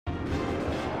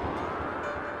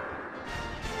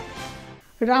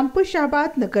रामपुर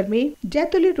शाहबाद नगर में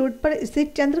जैतुली रोड पर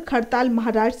स्थित चंद्र खड़ताल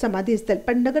महाराज समाधि स्थल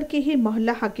पर नगर के ही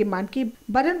मोहल्ला हाकिमान के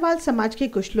बरनवाल समाज के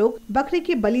कुछ लोग बकरे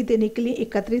की बलि देने के लिए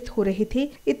एकत्रित हो रहे थे।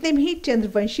 इतने में ही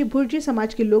चंद्रवंशी भुर्जी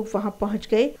समाज के लोग वहां पहुंच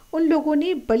गए। उन लोगों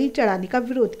ने बलि चढ़ाने का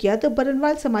विरोध किया तो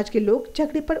बरनवाल समाज के लोग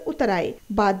झगड़े पर उतर आए।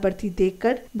 बात बढ़ती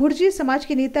देखकर भुर्जी समाज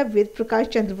के नेता वेद प्रकाश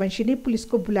चंद्रवंशी ने पुलिस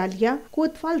को बुला लिया।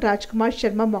 कोतवाल राजकुमार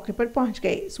शर्मा मौके पर पहुंच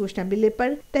गए। सूचना मिलने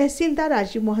पर तहसीलदार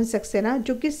राजीव मोहन सक्सेना,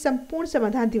 जो कि संपूर्ण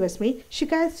समाधान दिवस में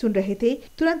शिकायत सुन रहे थे,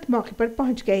 तुरंत मौके पर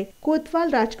पहुंच गए। कोतवाल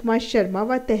राजकुमार शर्मा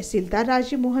व तहसीलदार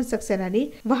राजीव मोहन सक्सेना ने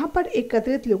वहां पर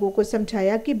एकत्रित लोगों को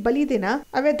समझाया कि बलि देना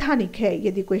अवैधानिक है।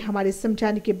 यदि कोई हमारे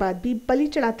समझाने के बाद भी बलि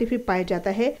चढ़ाते हुए पाया जाता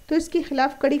है तो इसके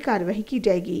खिलाफ कड़ी कार्रवाई की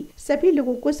जाएगी। सभी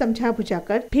लोगों को समझा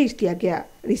बुझाकर भेज दिया गया।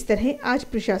 इस तरह आज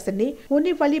प्रशासन ने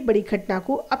होने वाली बड़ी घटना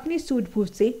को अपनी सूझबूझ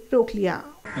से रोक लिया।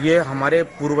 ये हमारे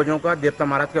पूर्वजों का देवता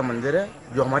महाराज का मंदिर है,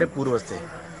 जो हमारे पूर्वज थे,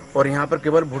 और यहाँ पर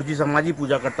केवल भुर्जी समाज ही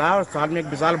पूजा करता है। और साल में एक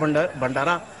विशाल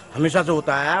भंडारा हमेशा से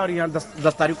होता है, और यहाँ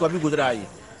 10 तारीख को अभी गुजरा है। ये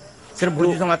सिर्फ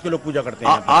भुर्जी समाज के लोग पूजा करते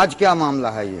हैं। आज क्या मामला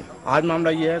है ये? आज मामला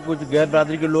ये है, कुछ गैर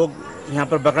बरादरी के लोग यहाँ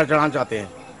पर बकरा चढ़ाना चाहते हैं।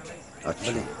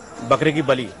 अच्छा, बकरे की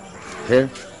बलि फिर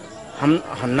हम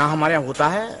ना हमारे यहाँ होता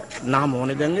है, ना हम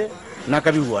होने देंगे, ना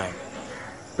कभी हुआ है।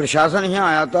 प्रशासन यहाँ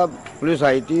आया था, पुलिस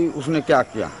आई थी, उसने क्या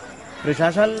किया?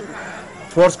 प्रशासन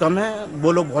फोर्स कम है,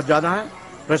 वो लोग बहुत ज्यादा हैं।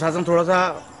 प्रशासन थोड़ा सा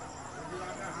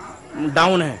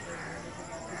डाउन है।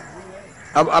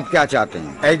 अब क्या चाहते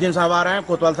हैं? एसडीएम साहब आ रहे हैं,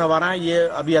 कोतवाल साहब आ रहे हैं, ये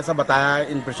अभी ऐसा बताया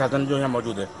है इन प्रशासन जो यहाँ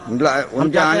मौजूद है।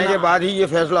 उनके आने के बाद ही ये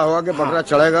फैसला होगा कि बकरा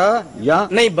चढ़ेगा या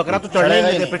नहीं। बकरा तो चढ़ना ही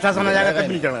नहीं, प्रशासन आ जाएगा कभी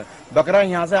नहीं चढ़ना। बकरा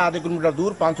यहाँ से आधे किलोमीटर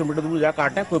दूर, 500 मीटर दूर जा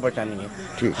काटने, कोई परेशानी नहीं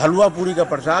है। हलवा पूरी का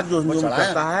प्रसाद जो हिंदुओं में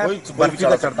चढ़ता है, बर्फी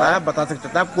का चढ़ता है, बतासे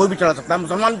चढ़ता है, कोई भी चढ़ा सकता है,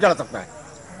 मुसलमान भी चढ़ा सकता है।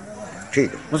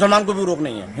 ठीक है, मुसलमान को भी रोक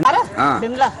नहीं है। हाँ।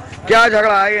 क्या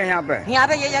झगड़ा है यहाँ पे? यहाँ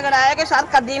पे ये झगड़ा है कि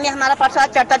साथ कदी में हमारा प्रसाद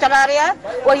चढ़ता चला रहा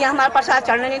है, कोई यहाँ हमारा प्रसाद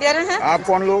चढ़ने नहीं दे रहे हैं। आप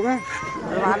कौन लोग हैं?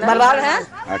 बरवाल हैं।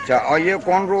 अच्छा, और ये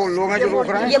कौन लोग हैं जो रोक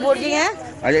रहे हैं? ये भुर्जी हैं।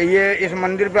 अच्छा, ये इस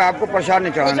मंदिर पे आपको प्रसाद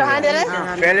नहीं चढ़ाने दे रहे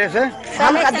पहले से?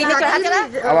 हम कदी में चढ़ाते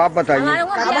रहे। अब आप बताइए। अब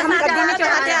हम कदी में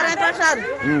चढ़ाते आ रहे हैं प्रसाद।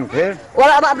 फिर और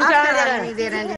अब चढ़ाने दे रहे हैं।